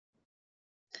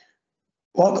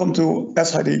Welcome to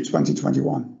SID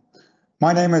 2021.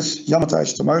 My name is Jan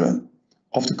Thijs Termeulen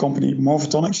of the company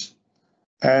Morphotonics.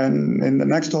 And in the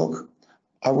next talk,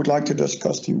 I would like to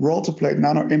discuss the Rolltoplate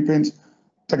Nanoimprint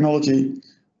technology,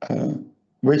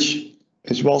 which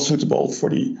is well suitable for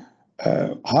the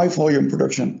high volume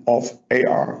production of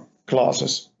AR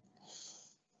glasses.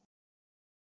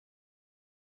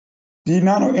 The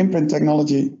nanoimprint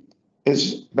technology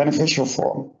is beneficial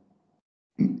for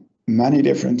many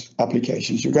different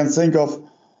applications. You can think of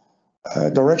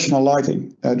directional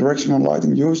lighting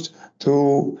used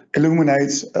to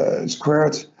illuminate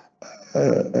squared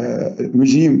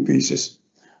museum pieces.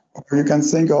 Or you can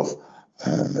think of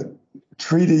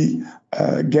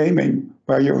 3D gaming,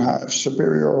 where you have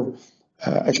superior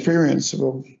experience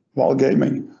while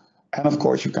gaming. And of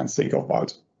course, you can think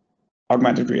about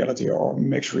augmented reality or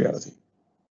mixed reality.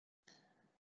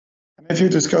 And if you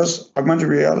discuss augmented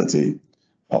reality,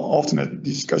 often the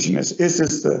discussion is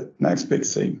this the next big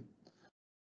thing?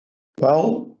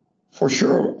 Well, for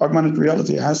sure, augmented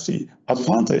reality has the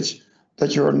advantage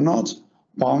that you're not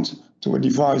bound to a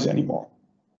device anymore.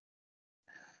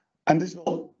 And this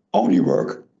will only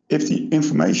work if the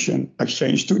information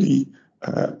exchange to the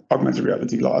augmented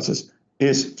reality glasses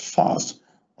is fast.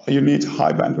 You need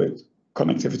high bandwidth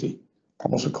connectivity,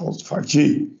 also called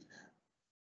 5G.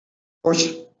 Of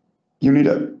course, you need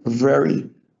a very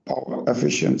power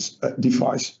efficient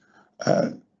device.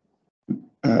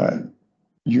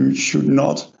 You should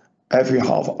not every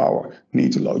half hour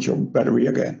need to load your battery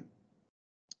again.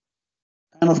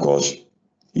 And of course,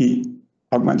 the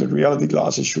augmented reality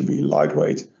glasses should be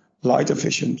lightweight, light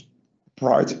efficient,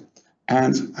 bright,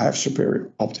 and have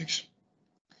superior optics.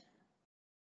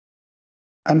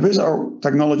 And with our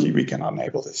technology, we can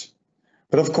enable this.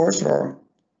 But of course, there are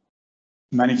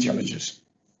many challenges.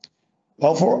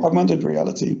 Well, for augmented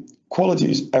reality, quality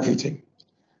is everything.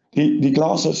 The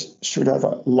glasses should have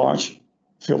a large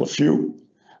field of view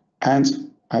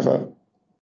and have a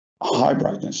high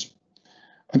brightness.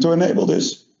 And to enable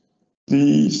this,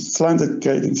 the slanted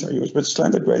gratings are used, but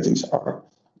slanted gratings are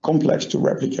complex to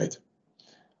replicate.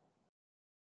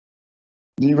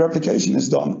 The replication is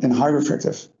done in high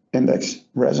refractive index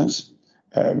resins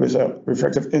with a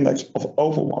refractive index of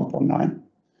over 1.9.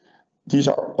 These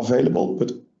are available,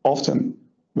 but often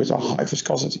with a high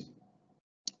viscosity.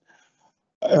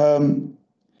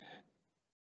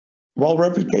 While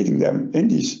replicating them in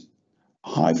these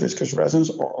high viscous resins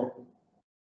or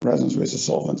resins with a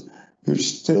solvent, you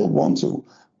still want to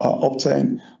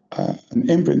obtain an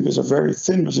imprint with a very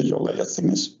thin residual layer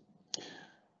thickness.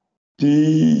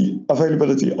 The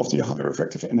availability of the high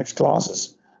refractive index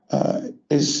glasses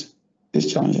is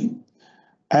challenging.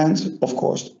 And of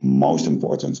course, most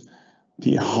important,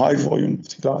 the high volume of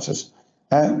the glasses,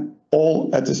 all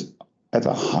at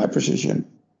a high precision,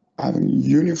 having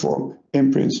uniform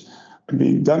imprints, and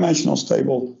being dimensional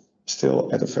stable, still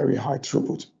at a very high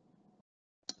throughput.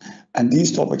 And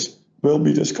these topics will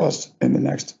be discussed in the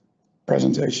next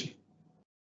presentation.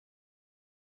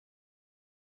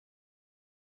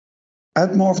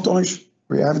 At Morphotonics,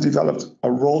 we have developed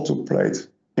a roll-to-plate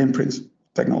imprint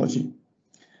technology.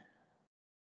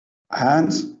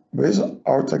 And with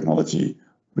our technology,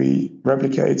 we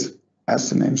replicate, as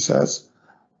the name says,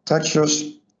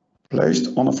 textures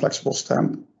placed on a flexible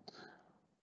stamp.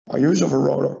 By use of a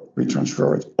roller, we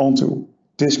transfer it onto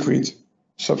discrete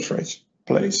substrate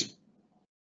plates.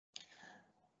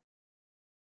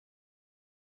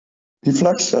 The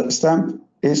flex stamp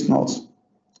is not,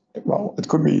 well, it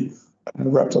could be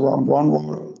wrapped around one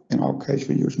roller. In our case,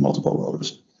 we use multiple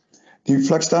rollers. The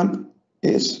flex stamp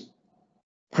is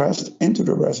pressed into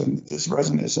the resin. This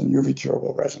resin is a UV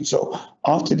curable resin. So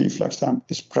after the flex stamp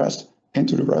is pressed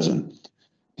into the resin,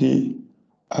 the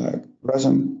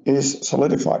resin is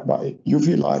solidified by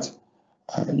UV light.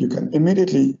 You can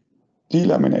immediately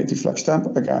delaminate the flex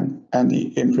stamp again, and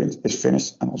the imprint is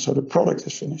finished, and also the product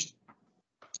is finished.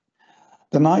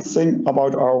 The nice thing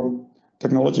about our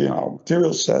technology and our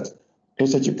material set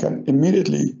is that you can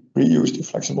immediately reuse the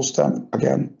flexible stamp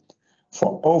again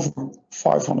for over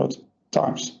 500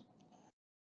 times.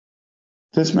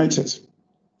 This makes it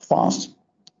fast,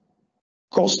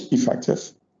 cost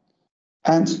effective,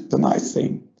 and the nice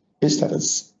thing is that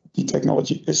the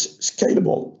technology is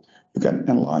scalable. You can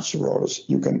enlarge the rollers,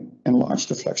 you can enlarge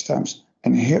the flex stamps,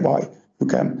 and hereby you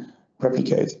can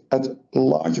replicate at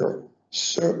larger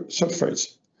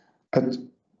substrates. At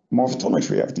Morphotonics,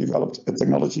 we have developed a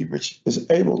technology which is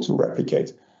able to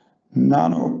replicate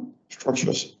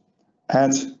nanostructures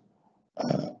at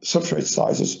substrate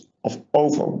sizes of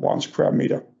over 1 square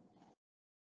meter.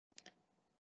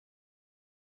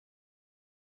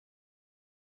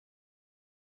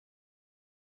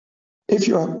 if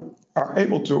you are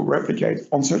able to replicate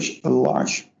on such a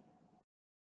large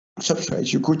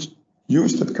substrate, you could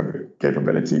use that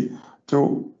capability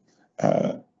to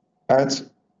add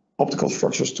optical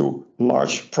structures to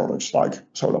large products like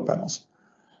solar panels.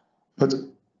 But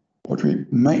what we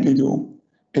mainly do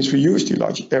is we use the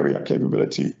large area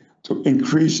capability to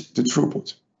increase the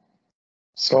throughput.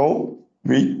 So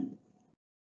we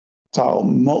tile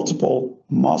multiple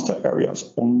master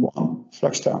areas on one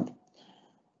flex stamp.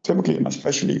 Typically, and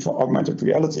especially for augmented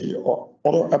reality or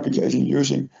other applications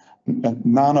using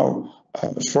nano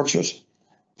structures,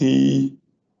 the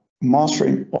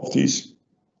mastering of these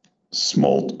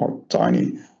small or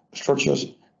tiny structures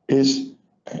is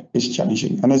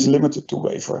challenging and is limited to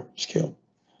wafer scale.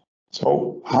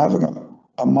 So having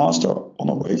a master on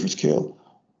a wafer scale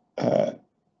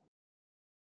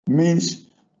means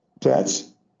that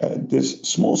this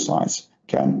small size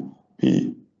can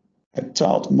be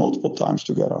tiled multiple times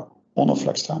together on a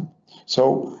flex stamp.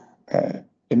 So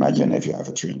imagine if you have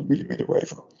a 300 millimeter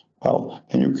wafer, well,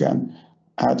 then you can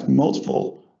add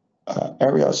multiple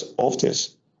areas of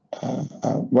this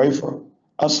wafer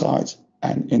aside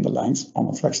and in the length on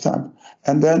a flex stamp.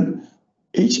 And then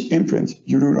each imprint,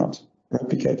 you do not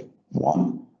replicate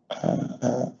one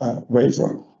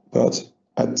wafer, but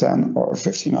a 10 or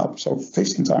 15 up, so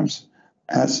 15 times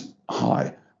as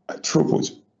high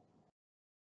throughput.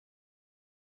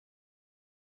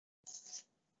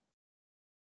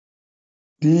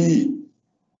 The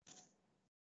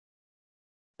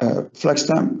flex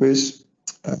stamp with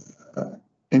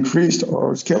increased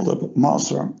or scaled up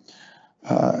master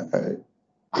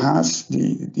has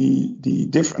the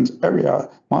different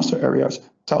master areas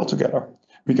tiled together.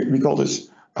 We call this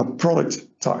a product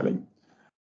tiling.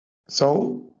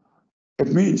 So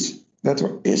it means that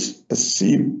there is a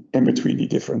seam in between the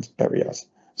different areas.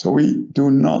 So we do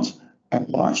not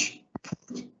enlarge a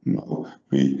product. No,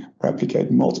 we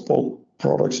replicate multiple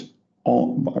products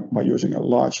by using a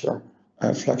larger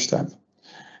flex stamp.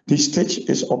 The stitch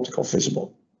is optical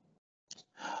visible.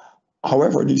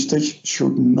 However, the stitch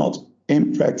should not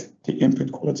impact the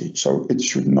imprint quality, so it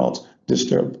should not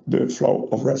disturb the flow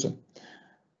of resin.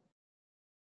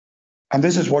 And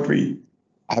this is what we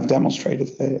have demonstrated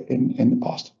in the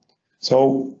past.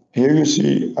 So here you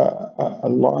see a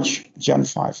large Gen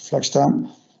 5 flex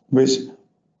stamp with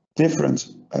different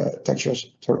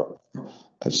textures,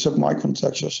 submicron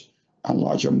textures and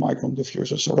larger micron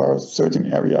diffusers. So there are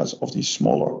 13 areas of these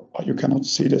smaller, you cannot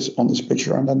see this on this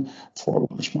picture, and then 4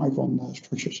 large micron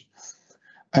structures.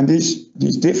 And these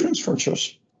different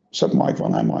structures,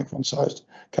 submicron and micron sized,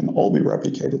 can all be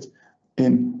replicated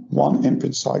in one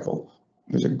imprint cycle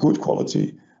with a good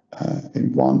quality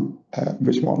with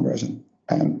one resin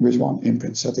and with one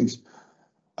imprint settings.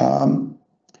 And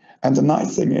the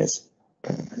nice thing is,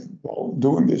 while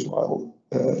doing this, while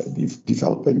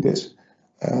developing this,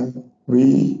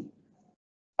 we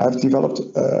have developed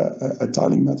a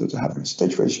tiling method having a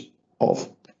stage width of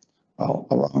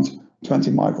around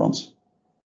 20 microns,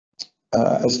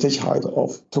 a stage height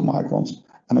of 2 microns,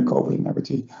 and a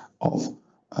coplanarity of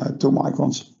 2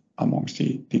 microns amongst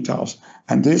the tiles.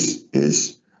 And this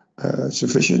is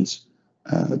sufficient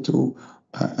to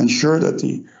ensure that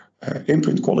the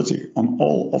imprint quality on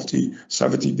all of the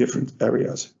 70 different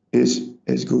areas is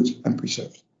good and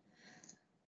preserved.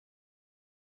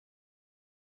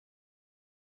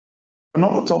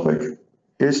 Another topic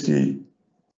is the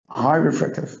high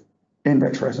refractive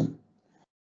index resin.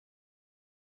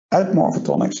 At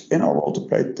Morphotonics, in our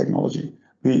Rolltoplate technology,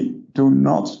 we do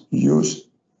not use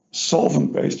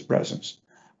solvent-based resins.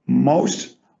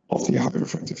 Most of the high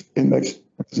refractive index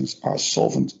resins are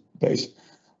solvent-based.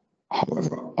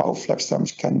 However, our flex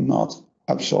stamps cannot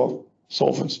absorb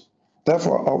solvents.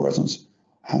 Therefore, our resins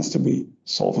has to be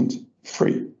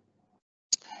solvent-free.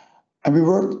 And we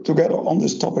worked together on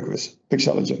this topic with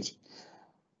Pixeligent.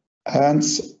 And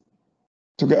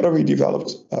together we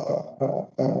developed a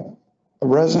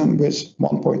resin with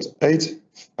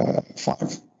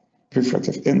 1.85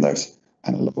 refractive index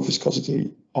and a low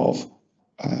viscosity of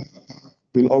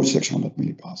below 600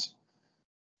 millipars.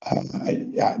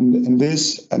 And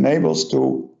this enables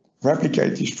to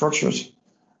replicate these structures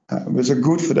with a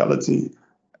good fidelity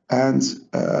and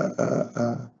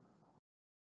a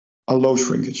low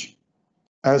shrinkage,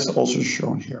 as also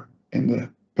shown here in the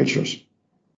pictures.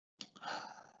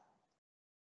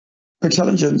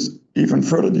 Pixeligent even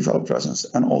further developed resins,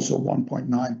 and also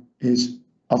 1.9 is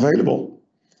available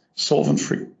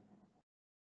solvent-free.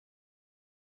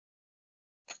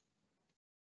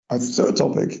 A third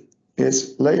topic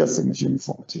is layer thickness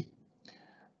uniformity.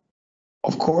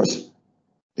 Of course,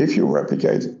 if you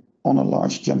replicate on a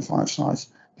large Gen 5 size,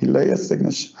 the layer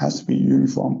thickness has to be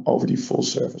uniform over the full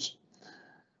surface.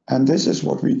 And this is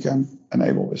what we can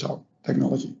enable with our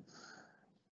technology.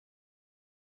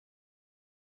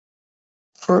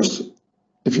 First,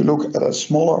 if you look at a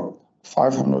smaller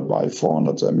 500 by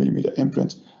 400 millimeter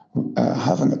imprint,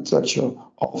 having a texture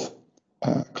of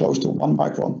close to 1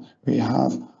 micron, we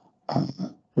have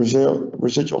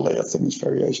residual layer thickness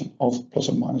variation of plus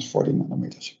or minus 40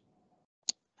 nanometers.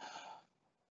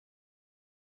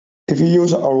 If we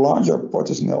use our larger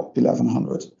Portisnell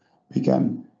 1100, we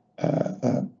can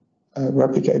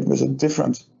replicate with a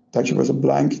different texture, with a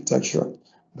blank texture,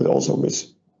 but also with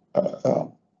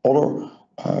other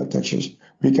textures.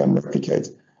 We can replicate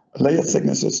layer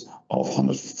thicknesses of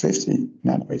 150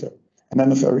 nanometer, and then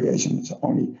the variation is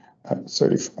only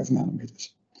 35 nanometers.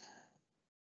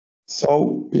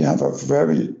 So we have a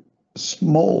very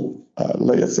small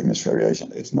layer thickness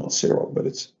variation. It's not zero, but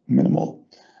it's minimal.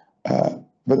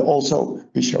 But also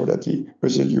we show that the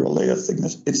residual layer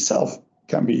thickness itself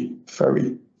can be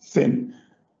very thin,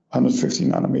 150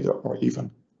 nanometer or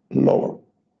even lower.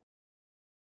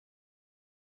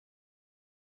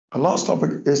 The last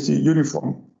topic is the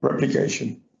uniform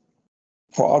replication.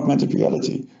 For augmented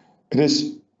reality, it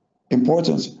is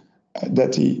important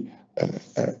that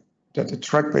the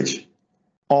track pitch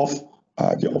of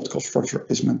the optical structure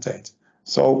is maintained.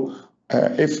 So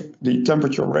if the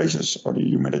temperature raises or the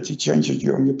humidity changes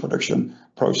during the production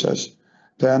process,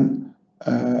 then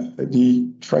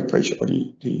the track pitch or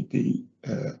the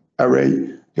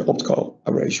array, the optical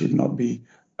array, should not be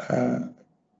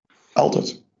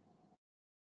altered.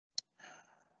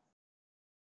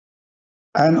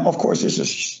 And of course, this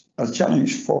is a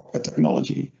challenge for a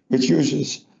technology which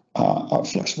uses a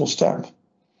flexible stamp.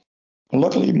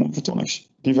 Luckily, Morphotonics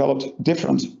developed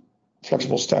different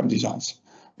flexible stamp designs.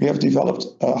 We have developed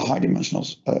a high-dimensional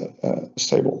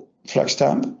stable flex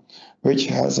stamp, which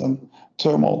has a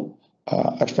thermal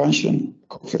expansion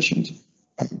coefficient,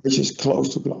 which is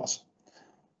close to glass.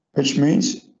 Which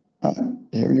means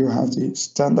here you have the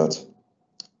standard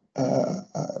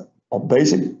or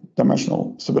basic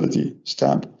dimensional stability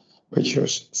stamp, which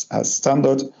has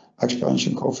standard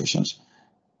expansion coefficients.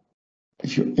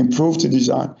 If you improve the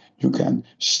design, you can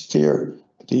steer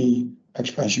the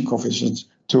expansion coefficients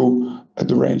to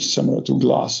the range similar to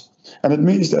glass. And it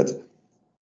means that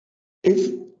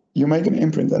if you make an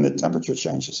imprint and the temperature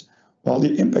changes, well,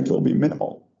 the impact will be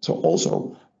minimal. So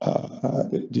also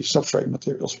the substrate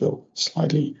materials will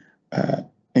slightly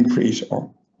increase or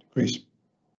decrease.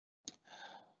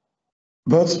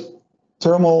 But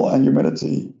thermal and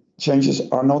humidity changes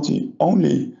are not the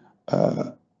only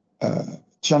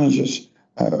challenges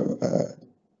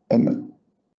and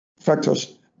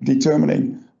factors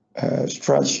determining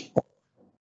stretch or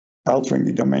altering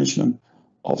the dimension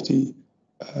of the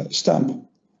stamp.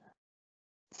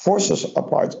 Forces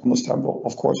applied on the stamp will,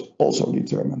 of course, also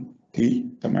determine the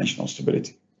dimensional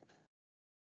stability.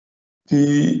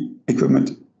 The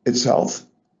equipment itself,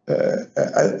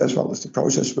 as well as the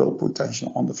process, will put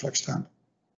tension on the flex stamp.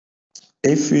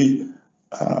 If we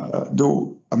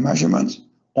do a measurement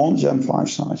on Gen 5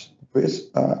 size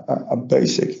with a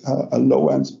basic, a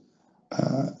low-end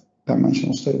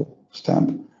dimensional stable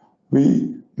stamp,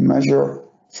 we measure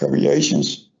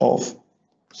variations of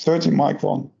 30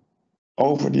 micron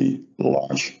over the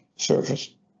large surface.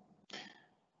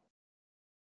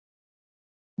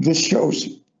 This shows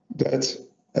that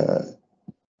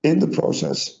in the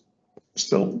process,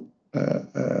 still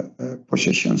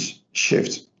positions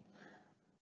shift.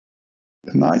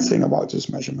 The nice thing about these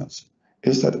measurements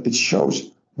is that it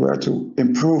shows where to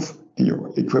improve in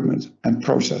your equipment and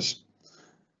process.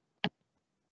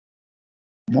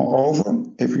 Moreover,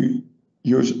 if you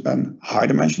use a high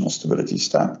dimensional stability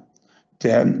stamp,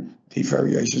 then the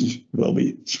variations will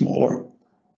be smaller,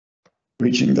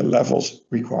 reaching the levels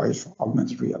required for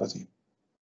augmented reality.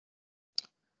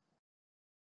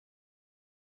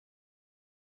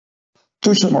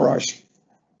 To summarize,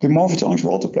 the Morphotonics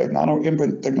Rolltoplate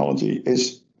Nanoimprint technology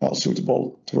is well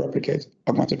suitable to replicate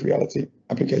augmented reality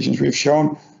applications. We have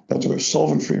shown that with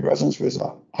solvent-free resins with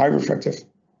a high refractive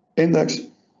index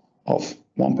of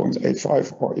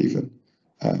 1.85 or even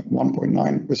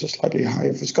 1.9 with a slightly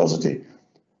higher viscosity,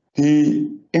 the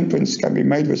imprints can be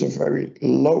made with a very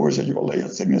low residual layer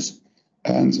thickness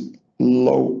and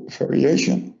low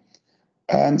variation.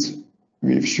 And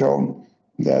we've shown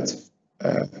that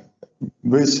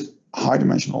with high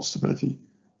dimensional stability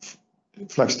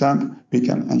flex stamp, we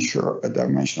can ensure a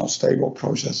dimensional stable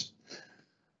process.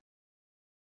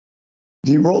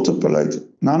 The Rolltoplate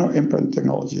Nanoimprint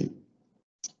technology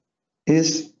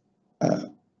is a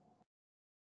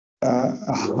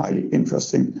highly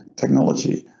interesting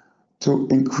technology to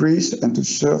increase and to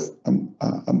serve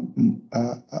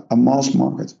a mass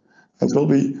market. It will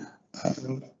be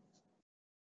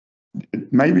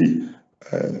maybe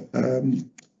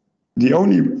the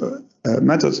only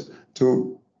method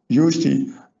to use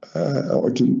the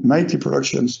or to make the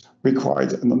productions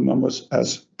required and the numbers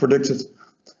as predicted.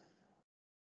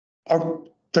 Our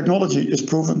technology is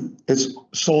proven, it's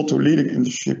sold to leading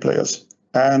industry players,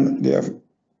 and they have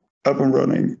up and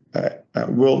running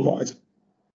worldwide.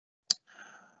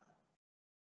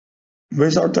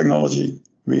 With our technology,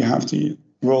 we have the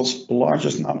world's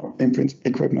largest nano-imprint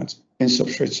equipment in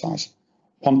substrate size,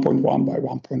 1.1 by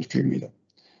 1.3 meter.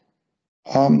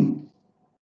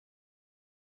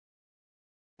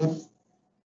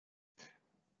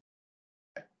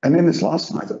 And in this last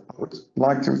slide, I would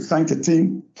like to thank the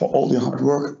team for all the hard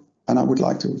work, and I would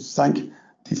like to thank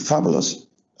the fabulous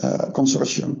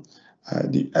consortium,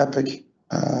 the EPIC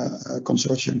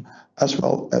consortium, as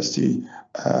well as the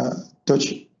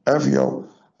Dutch RVO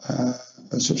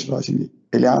subsidizing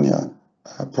the Eliania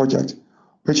project,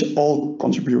 which all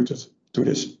contributed to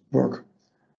this work.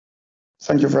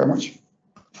 Thank you very much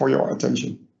for your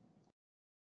attention.